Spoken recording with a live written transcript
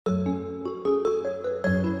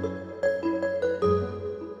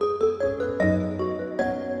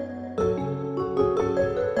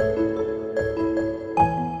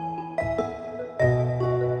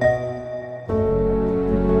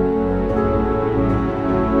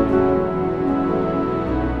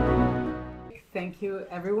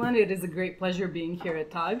everyone. It is a great pleasure being here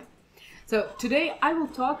at TAG. So today I will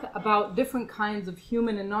talk about different kinds of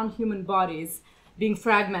human and non-human bodies being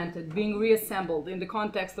fragmented, being reassembled in the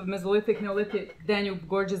context of Mesolithic, Neolithic Danube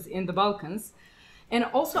Gorges in the Balkans. And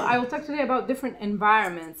also I will talk today about different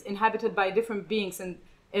environments inhabited by different beings and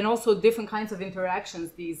also different kinds of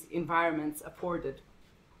interactions these environments afforded.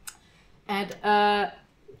 And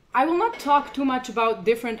I will not talk too much about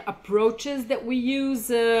different approaches that we use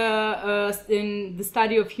in the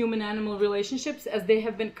study of human-animal relationships, as they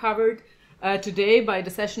have been covered today by the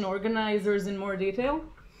session organizers in more detail.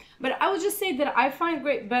 But I will just say that I find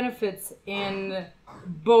great benefits in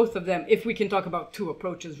both of them, if we can talk about two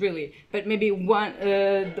approaches really, but maybe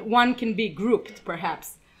one can be grouped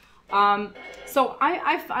perhaps. So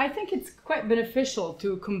I think it's quite beneficial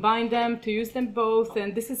to combine them, to use them both,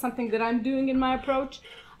 and this is something that I'm doing in my approach.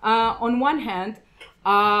 On one hand,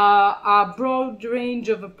 a broad range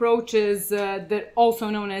of approaches that also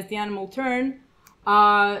known as the animal turn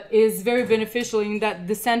is very beneficial in that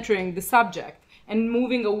decentering the subject and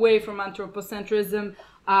moving away from anthropocentrism,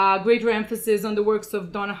 greater emphasis on the works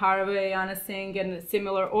of Donna Haraway, Anna Singh, and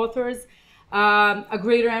similar authors, a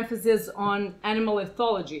greater emphasis on animal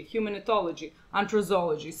ethology, human ethology,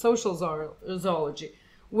 anthrozoology, social zoology.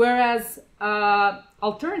 Whereas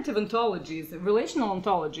alternative ontologies, relational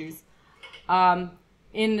ontologies,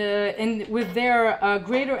 with their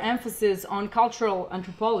greater emphasis on cultural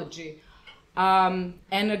anthropology and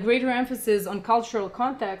a greater emphasis on cultural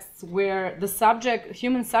contexts where the subject,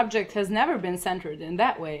 human subject, has never been centered in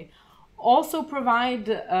that way, also provide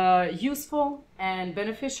useful and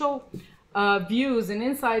beneficial views and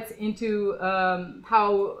insights into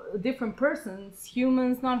how different persons,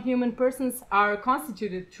 humans, non-human persons, are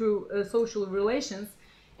constituted through social relations,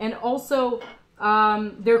 and also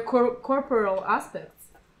their corporal aspects,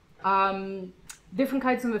 different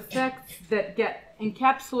kinds of effects that get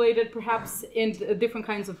encapsulated perhaps in different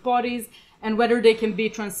kinds of bodies, and whether they can be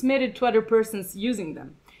transmitted to other persons using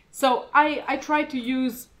them. So I try to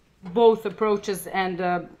use both approaches, and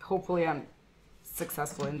hopefully I'm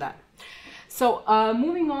successful in that. So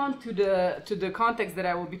moving on to the context that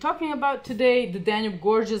I will be talking about today, the Danube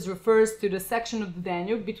Gorges refers to the section of the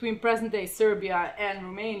Danube between present-day Serbia and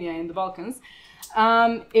Romania in the Balkans.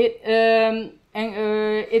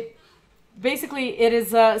 Basically it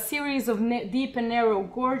is a series of deep and narrow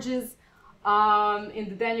gorges in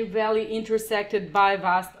the Danube Valley, intersected by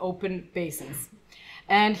vast open basins.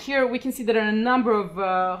 And here we can see that a number of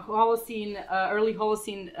Holocene, early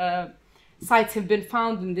Holocene sites have been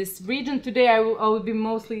found in this region. Today I will be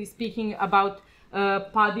mostly speaking about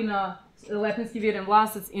Padina, Lepenski Vir, and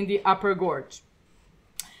Vlasic in the upper gorge.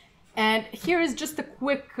 And here is just a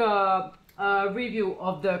quick review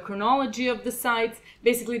of the chronology of the sites.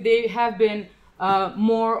 Basically they have been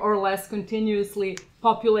more or less continuously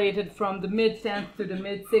populated from the mid-10th to the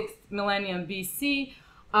mid-6th millennium BC.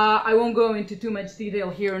 I won't go into too much detail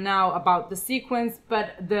here now about the sequence,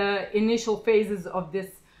 but the initial phases of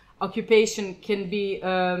this occupation can be,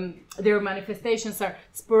 their manifestations are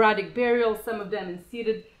sporadic burials, some of them in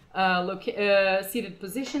seated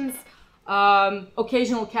positions,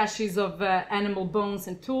 occasional caches of animal bones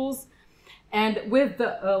and tools. And with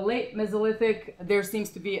the late Mesolithic, there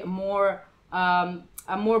seems to be a more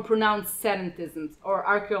pronounced sedentism, or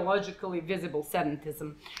archaeologically visible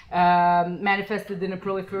sedentism, manifested in a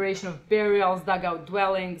proliferation of burials, dugout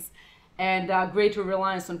dwellings, and greater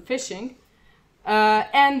reliance on fishing.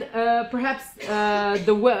 Perhaps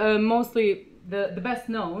mostly the best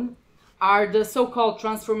known are the so-called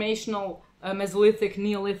transformational Mesolithic,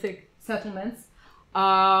 Neolithic settlements,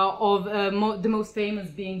 the most famous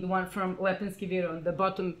being the one from Lepenski Vir on the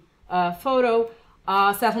bottom photo,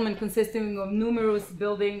 settlement consisting of numerous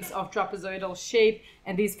buildings of trapezoidal shape,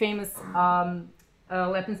 and these famous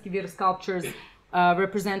Lepenski Vir sculptures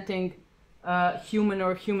representing human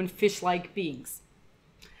or human fish-like beings.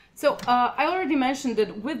 So I already mentioned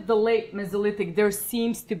that with the late Mesolithic, there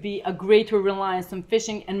seems to be a greater reliance on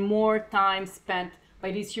fishing and more time spent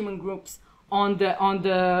by these human groups on the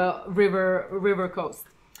river coast.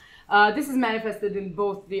 This is manifested in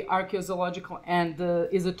both the archaeological and the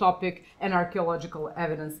isotopic and archaeological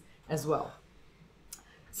evidence as well.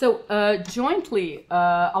 So jointly,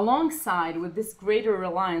 alongside with this greater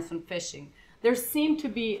reliance on fishing, there seem to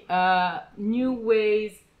be new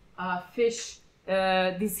ways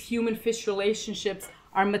these human-fish relationships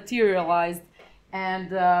are materialized and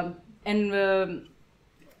the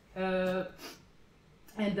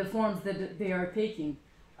forms that they are taking.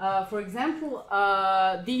 For example,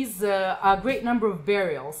 a great number of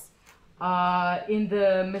burials in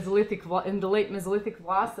the late Mesolithic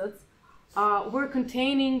Vlasic were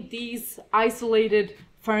containing these isolated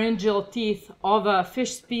pharyngeal teeth of a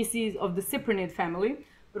fish species of the cyprinid family,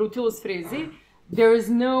 Rutilus fresi. There is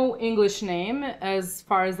no English name as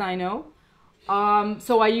far as I know.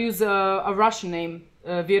 So I use a Russian name,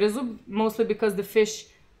 Virezub, mostly because the fish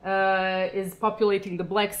is populating the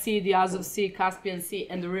Black Sea, the Azov Sea, Caspian Sea,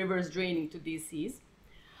 and the rivers draining to these seas.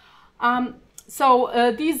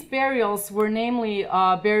 So these burials were namely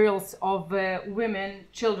burials of women,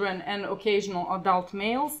 children, and occasional adult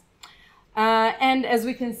males. And as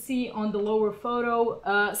we can see on the lower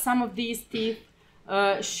photo, some of these teeth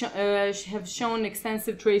have shown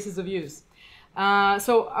extensive traces of use.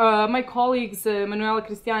 So my colleagues Manuela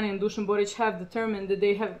Cristiani and Dusan Boric have determined that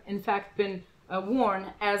they have in fact been worn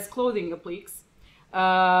as clothing appliques,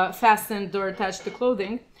 fastened or attached to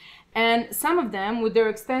clothing. And some of them, with their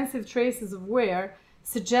extensive traces of wear,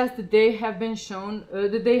 suggest that they have been shown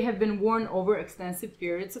that they have been worn over extensive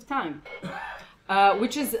periods of time,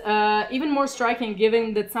 which is even more striking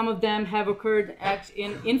given that some of them have occurred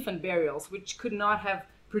in infant burials, which could not have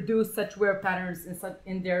produced such wear patterns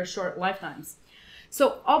in their short lifetimes.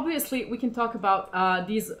 So obviously we can talk about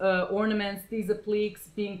these ornaments, these appliques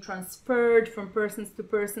being transferred from persons to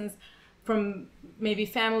persons, from maybe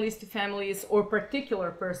families to families, or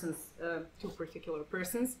particular persons to particular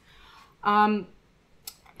persons, and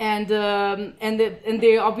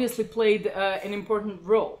they obviously played an important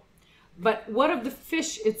role. But what of the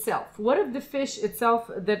fish itself? What of the fish itself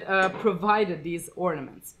that provided these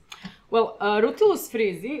ornaments? Well, Rutilus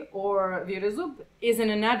fresi, or Virezub, is an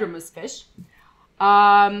anadromous fish.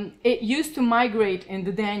 It used to migrate in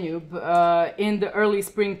the Danube in the early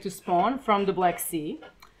spring to spawn from the Black Sea.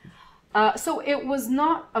 So it was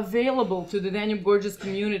not available to the Danube Gorges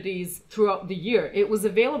communities throughout the year. It was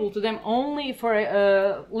available to them only for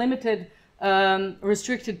a limited,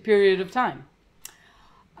 restricted period of time.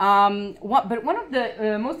 But one of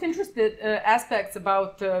the most interesting aspects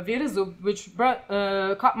about Virezub, which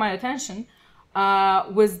caught my attention,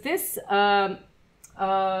 was this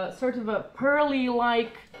sort of a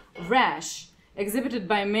pearly-like rash exhibited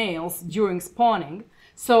by males during spawning.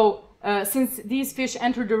 So since these fish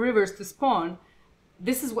enter the rivers to spawn,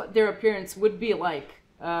 this is what their appearance would be like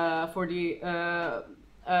for the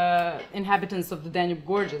inhabitants of the Danube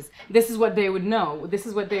Gorges. This is what they would know. This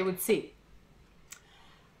is what they would see.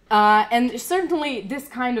 And certainly this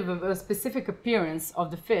kind of a specific appearance of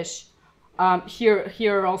the fish, here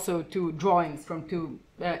are also two drawings from two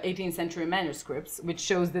 18th century manuscripts, which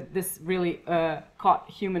shows that this really caught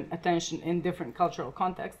human attention in different cultural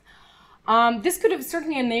contexts. This could have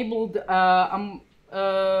certainly enabled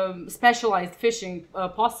specialized fishing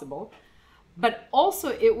possible, but also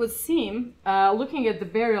it would seem, looking at the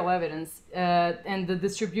burial evidence and the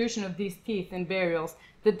distribution of these teeth in burials,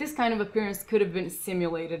 that this kind of appearance could have been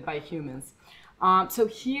simulated by humans. So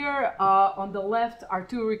here on the left are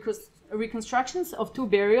two reconstructions of two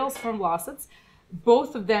burials from Losset's.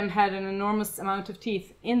 Both of them had an enormous amount of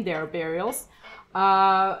teeth in their burials.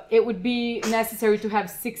 It would be necessary to have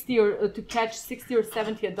 60 or to catch 60 or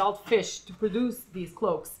 70 adult fish to produce these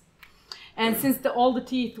cloaks. And since all the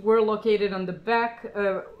teeth were located on the back,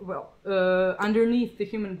 underneath the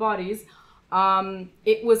human bodies,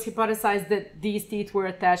 it was hypothesized that these teeth were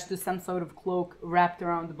attached to some sort of cloak wrapped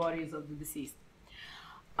around the bodies of the deceased.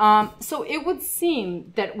 So it would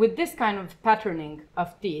seem that with this kind of patterning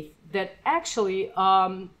of teeth, that actually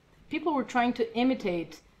people were trying to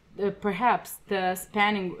imitate perhaps the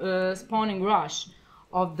spawning rush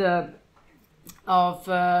of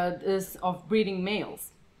breeding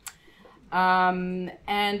males.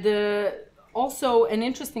 Also, an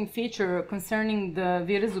interesting feature concerning the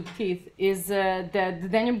Virezub teeth is that the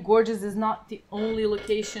Danube Gorges is not the only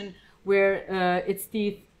location where its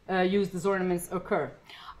teeth used as ornaments occur.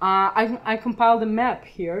 I compiled a map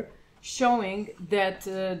here showing that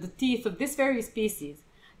the teeth of this very species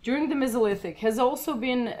during the Mesolithic has also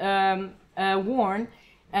been worn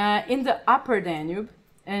in the upper Danube,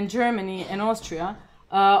 in Germany and Austria,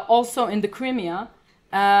 also in the Crimea,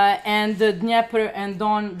 and the Dnieper and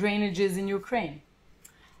Don drainages in Ukraine.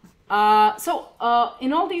 So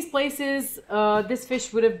in all these places, this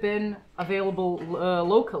fish would have been available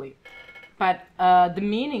locally, but the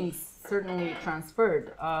meanings certainly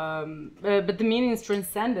transferred, but the meanings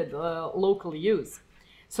transcended local use.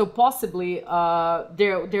 So possibly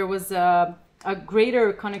there was a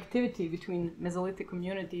greater connectivity between Mesolithic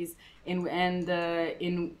communities and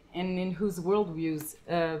in whose worldviews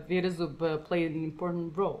Virezub played an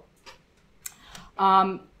important role.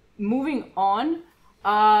 Moving on,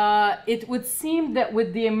 it would seem that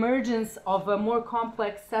with the emergence of more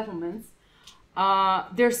complex settlements,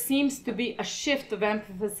 there seems to be a shift of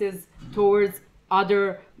emphasis towards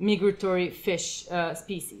other migratory fish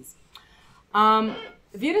species.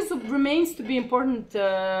 Virus remains to be important.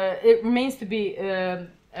 It remains to be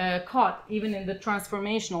caught even in the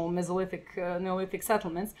transformational Mesolithic, Neolithic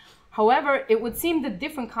settlements. However, it would seem that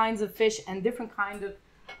different kinds of fish and different kinds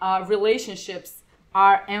of relationships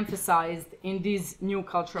are emphasized in these new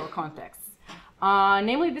cultural contexts.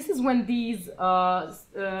 Namely, this is when these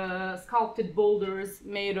sculpted boulders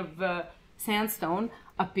made of sandstone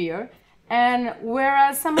appear, and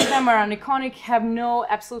whereas some of them are iconic, have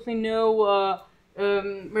absolutely no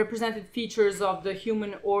represented features of the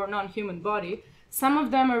human or non-human body, some of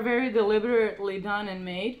them are very deliberately done and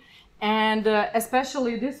made, and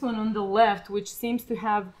especially this one on the left, which seems to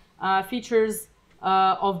have features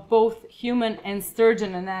of both human and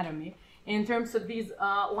sturgeon anatomy, in terms of these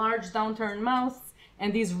large downturned mouths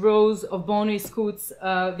and these rows of bony scutes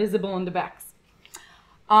visible on the backs.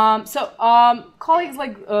 Colleagues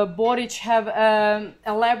like Boric have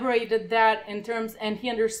elaborated that in terms, and he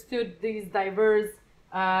understood these diverse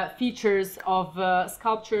features of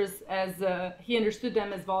sculptures as he understood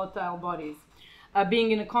them as volatile bodies,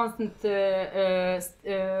 being in a constant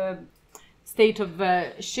state of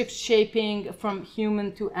shift shaping from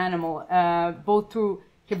human to animal, both through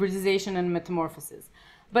hybridization and metamorphosis.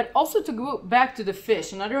 But also, to go back to the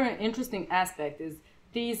fish, another interesting aspect is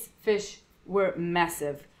these fish were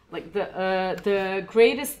massive. Like the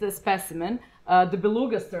greatest specimen, the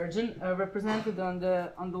beluga sturgeon, represented on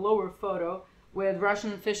the lower photo with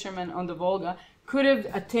Russian fishermen on the Volga, could have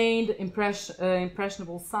attained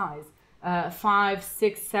impressionable size, 5,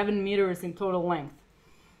 6, 7 meters in total length.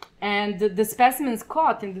 And the specimens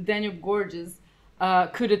caught in the Danube Gorges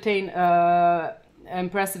could attain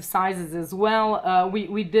impressive sizes as well.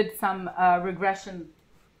 We did some regression.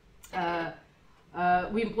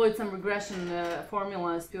 We employed some regression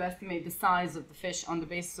formulas to estimate the size of the fish on the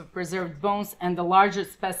basis of preserved bones, and the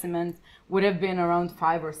largest specimens would have been around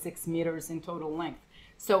 5 or 6 meters in total length.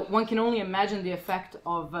 So one can only imagine the effect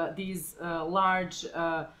of these large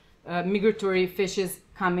migratory fishes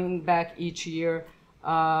coming back each year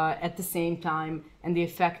at the same time, and the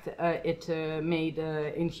effect it made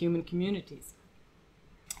in human communities.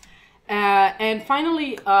 And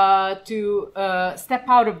finally, to step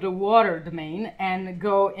out of the water domain and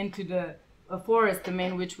go into the forest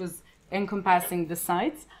domain, which was encompassing the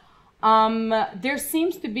sites, there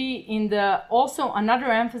seems to be also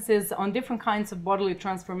another emphasis on different kinds of bodily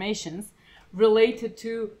transformations related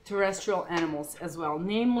to terrestrial animals as well,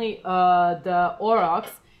 namely the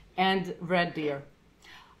aurochs and red deer.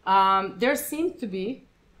 There seems to be,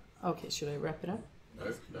 okay, should I wrap it up?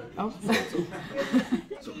 No. Oh.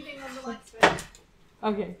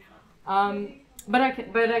 Okay. But I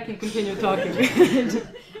can continue talking,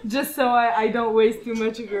 just so I don't waste too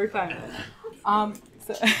much of your time.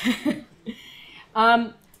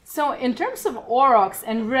 So in terms of aurochs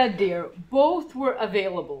and red deer, both were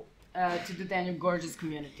available to the Danube Gorges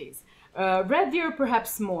communities. Red deer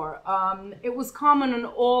perhaps more. It was common on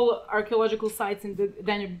all archaeological sites in the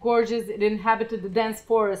Danube Gorges. It inhabited the dense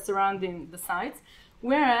forest surrounding the sites,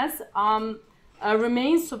 whereas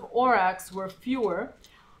remains of aurochs were fewer.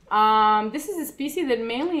 This is a species that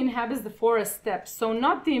mainly inhabits the forest steppes, so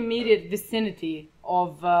not the immediate vicinity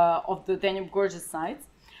of the Danube Gorges sites.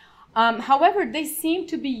 However, they seem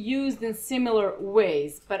to be used in similar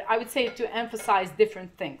ways, but I would say to emphasize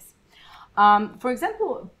different things. For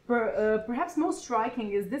example, perhaps most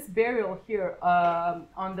striking is this burial here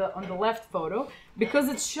on the left photo, because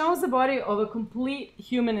it shows the body of a complete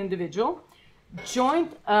human individual,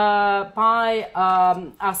 joined by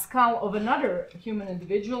a skull of another human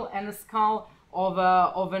individual and a skull of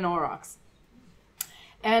an aurochs.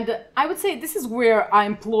 And I would say this is where I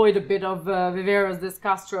employed a bit of Viveros de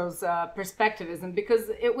Castro's perspectivism, because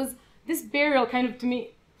this burial kind of, to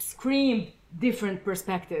me, screamed different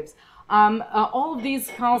perspectives. All of these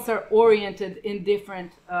skulls are oriented in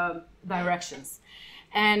different directions.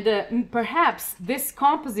 And perhaps this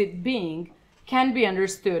composite being can be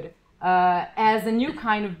understood as a new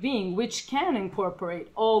kind of being which can incorporate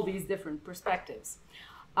all these different perspectives.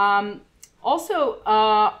 Also,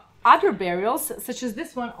 other burials, such as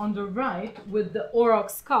this one on the right with the auroch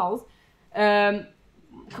skulls,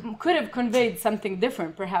 could have conveyed something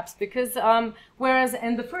different, perhaps, because whereas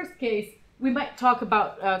in the first case we might talk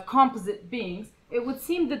about composite beings, it would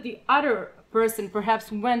seem that the other person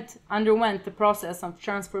perhaps underwent the process of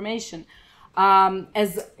transformation,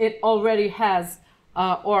 as it already has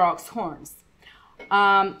aurochs horns.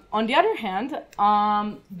 On the other hand,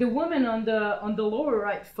 the woman on the lower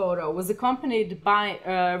right photo was accompanied by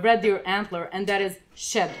red deer antler, and that is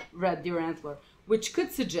shed red deer antler, which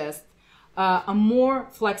could suggest a more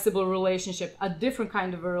flexible relationship, a different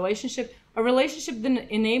kind of a relationship that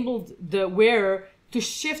enabled the wearer to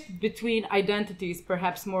shift between identities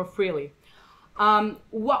perhaps more freely.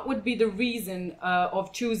 What would be the reason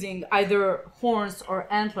of choosing either horns or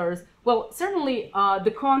antlers? Well, certainly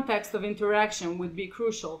the context of interaction would be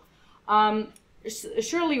crucial.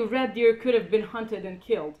 Surely red deer could have been hunted and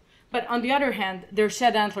killed, but on the other hand, their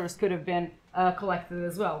shed antlers could have been collected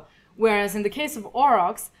as well. Whereas in the case of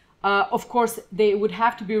aurochs, of course, they would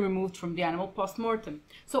have to be removed from the animal post-mortem.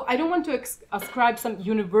 So I don't want to ascribe some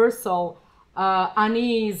universal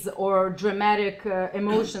unease or dramatic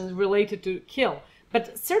emotions related to kill.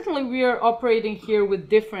 But certainly we are operating here with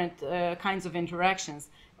different kinds of interactions,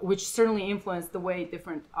 which certainly influence the way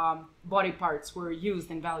different body parts were used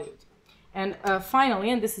and valued. And finally,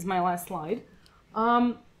 and this is my last slide,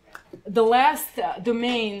 the last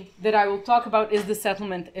domain that I will talk about is the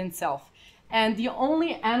settlement itself. And the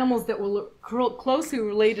only animals that were closely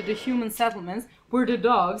related to human settlements were the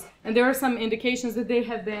dogs, and there are some indications that they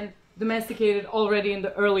have been domesticated already in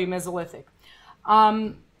the early Mesolithic.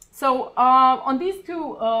 So on these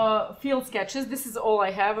two field sketches, this is all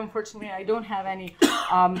I have. Unfortunately, I don't have any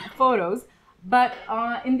photos. But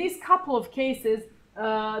in these couple of cases,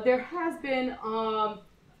 there has been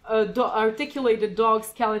articulated dog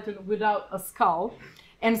skeleton without a skull.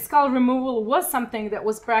 And skull removal was something that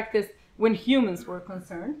was practiced when humans were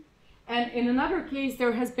concerned. And in another case,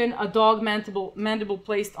 there has been a dog mandible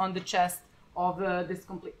placed on the chest of this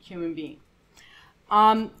complete human being.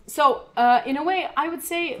 So in a way, I would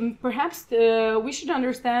say perhaps we should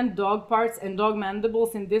understand dog parts and dog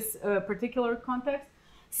mandibles in this particular context,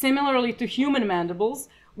 similarly to human mandibles,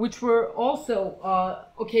 which were also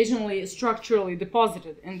occasionally structurally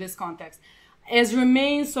deposited in this context, as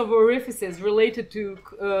remains of orifices related to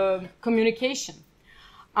communication.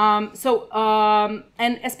 And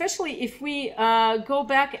especially if we go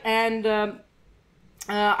back and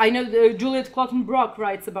I know Juliet Clotten-Brock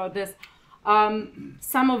writes about this.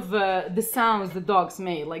 Some of the sounds the dogs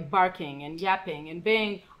made, like barking and yapping and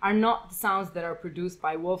baying, are not the sounds that are produced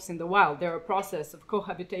by wolves in the wild. They're a process of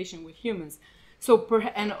cohabitation with humans. So,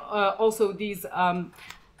 also these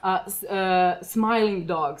smiling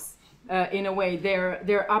dogs, in a way,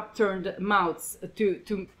 their upturned mouths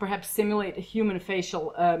to perhaps simulate a human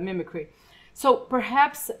facial mimicry. So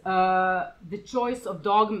perhaps the choice of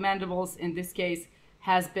dog mandibles in this case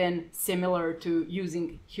has been similar to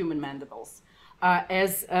using human mandibles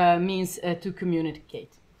as a means to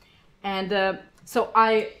communicate. And so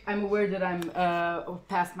I'm aware that I'm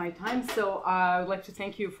past my time, so I would like to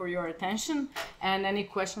thank you for your attention, and any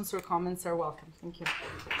questions or comments are welcome. Thank you.